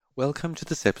Welcome to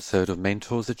this episode of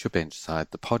Mentors at Your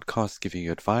Benchside, the podcast giving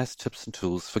you advice, tips, and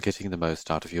tools for getting the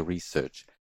most out of your research.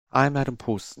 I'm Adam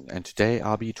Pawson, and today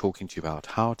I'll be talking to you about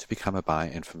how to become a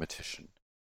bioinformatician.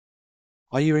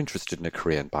 Are you interested in a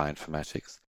career in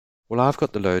bioinformatics? Well, I've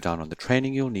got the lowdown on the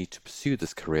training you'll need to pursue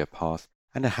this career path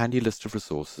and a handy list of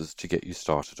resources to get you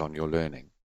started on your learning.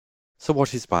 So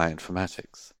what is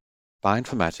bioinformatics?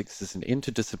 Bioinformatics is an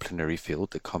interdisciplinary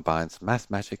field that combines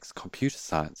mathematics, computer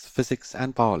science, physics,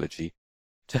 and biology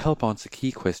to help answer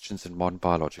key questions in modern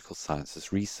biological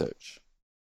sciences research.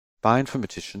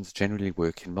 Bioinformaticians generally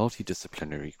work in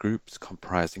multidisciplinary groups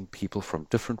comprising people from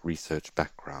different research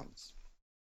backgrounds.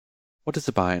 What does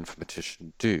a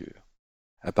bioinformatician do?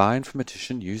 A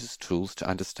bioinformatician uses tools to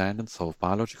understand and solve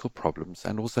biological problems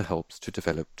and also helps to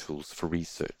develop tools for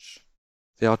research.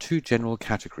 There are two general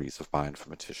categories of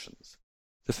bioinformaticians.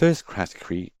 The first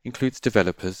category includes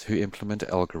developers who implement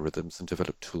algorithms and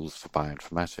develop tools for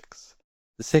bioinformatics.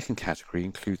 The second category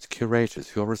includes curators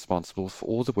who are responsible for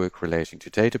all the work relating to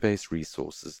database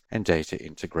resources and data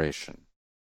integration.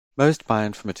 Most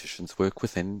bioinformaticians work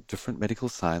within different medical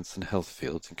science and health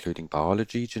fields, including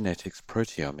biology, genetics,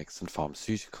 proteomics, and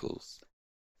pharmaceuticals.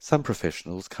 Some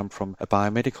professionals come from a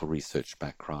biomedical research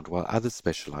background, while others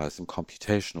specialize in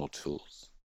computational tools.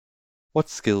 What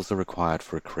skills are required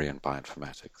for a career in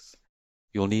bioinformatics?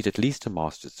 You'll need at least a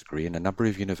master's degree, and a number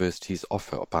of universities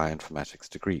offer bioinformatics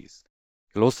degrees.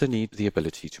 You'll also need the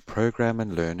ability to program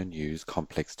and learn and use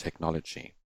complex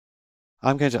technology.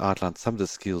 I'm going to outline some of the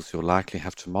skills you'll likely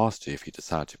have to master if you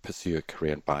decide to pursue a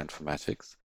career in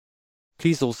bioinformatics.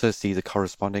 Please also see the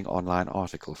corresponding online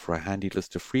article for a handy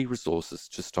list of free resources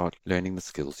to start learning the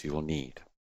skills you will need.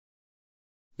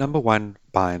 Number 1.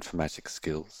 Bioinformatics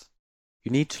skills. You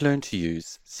need to learn to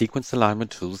use sequence alignment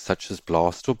tools such as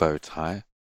BLAST or Bowtie,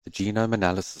 the Genome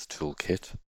Analysis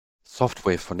Toolkit,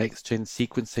 software for next-gen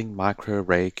sequencing,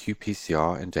 microarray,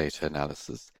 qPCR, and data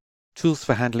analysis, tools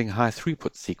for handling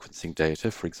high-throughput sequencing data,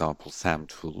 for example SAM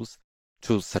tools,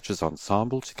 tools such as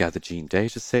Ensemble to gather gene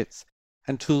datasets,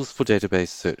 and tools for database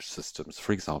search systems,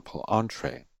 for example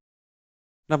Entrez.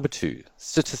 Number 2.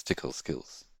 Statistical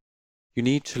skills. You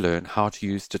need to learn how to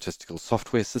use statistical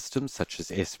software systems such as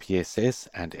SPSS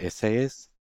and SAS,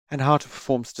 and how to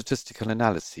perform statistical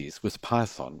analyses with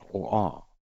Python or R.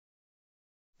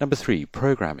 Number 3.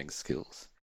 Programming skills.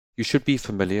 You should be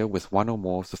familiar with one or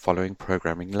more of the following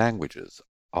programming languages: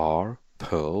 R,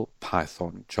 Perl,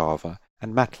 Python, Java,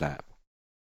 and MATLAB.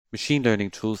 Machine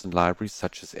learning tools and libraries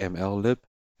such as MLlib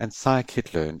and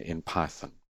scikit-learn in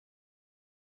Python.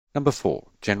 Number 4.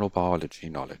 General biology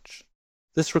knowledge.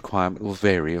 This requirement will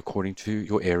vary according to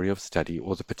your area of study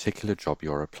or the particular job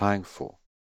you are applying for.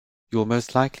 You will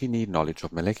most likely need knowledge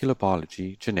of molecular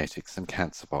biology, genetics, and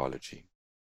cancer biology.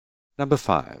 Number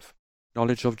 5.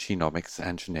 Knowledge of genomics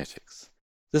and genetics.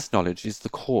 This knowledge is the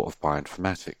core of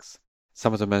bioinformatics.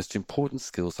 Some of the most important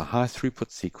skills are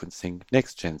high-throughput sequencing,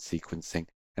 next-gen sequencing,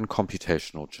 and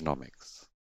computational genomics.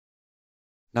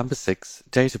 Number 6.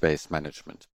 Database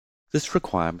management. This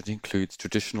requirement includes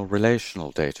traditional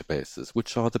relational databases,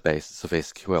 which are the basis of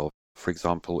SQL, for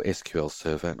example SQL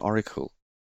Server and Oracle.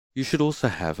 You should also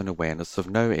have an awareness of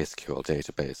NoSQL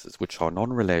databases, which are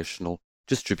non-relational,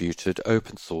 distributed,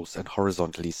 open source, and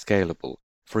horizontally scalable,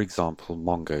 for example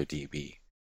MongoDB.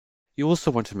 You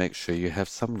also want to make sure you have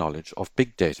some knowledge of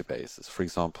big databases, for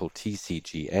example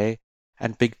TCGA,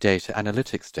 and big data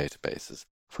analytics databases,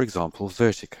 for example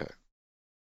Vertigo.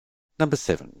 Number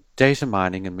 7. Data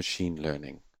mining and machine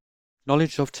learning.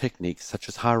 Knowledge of techniques such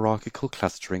as hierarchical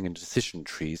clustering and decision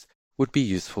trees would be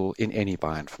useful in any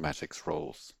bioinformatics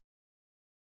roles.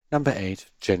 Number 8.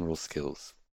 General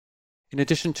skills. In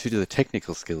addition to the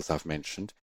technical skills I've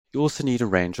mentioned, you also need a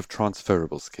range of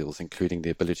transferable skills, including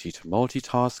the ability to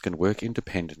multitask and work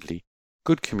independently,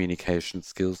 good communication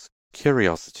skills,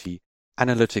 curiosity,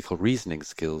 analytical reasoning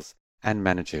skills, and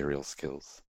managerial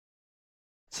skills.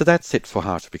 So that's it for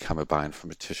how to become a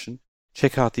bioinformatician.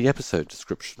 Check out the episode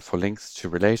description for links to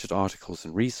related articles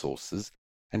and resources,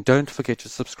 and don't forget to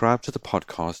subscribe to the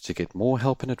podcast to get more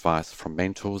help and advice from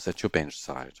mentors at your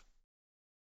benchside.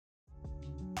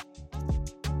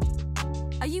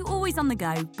 Are you always on the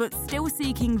go, but still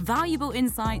seeking valuable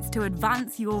insights to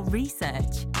advance your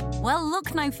research? Well,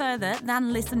 look no further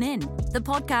than Listen In, the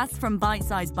podcast from Bite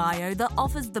Size Bio that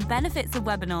offers the benefits of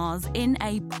webinars in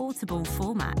a portable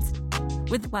format.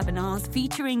 With webinars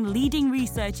featuring leading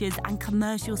researchers and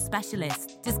commercial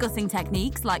specialists discussing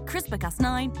techniques like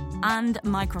CRISPR-Cas9 and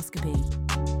microscopy.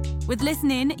 With Listen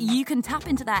In, you can tap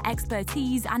into their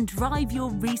expertise and drive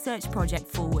your research project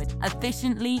forward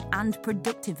efficiently and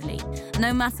productively,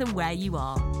 no matter where you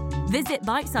are. Visit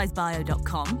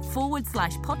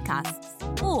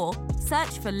bitesizebio.com/podcasts or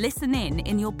search for Listen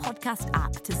In your podcast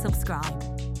app to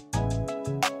subscribe.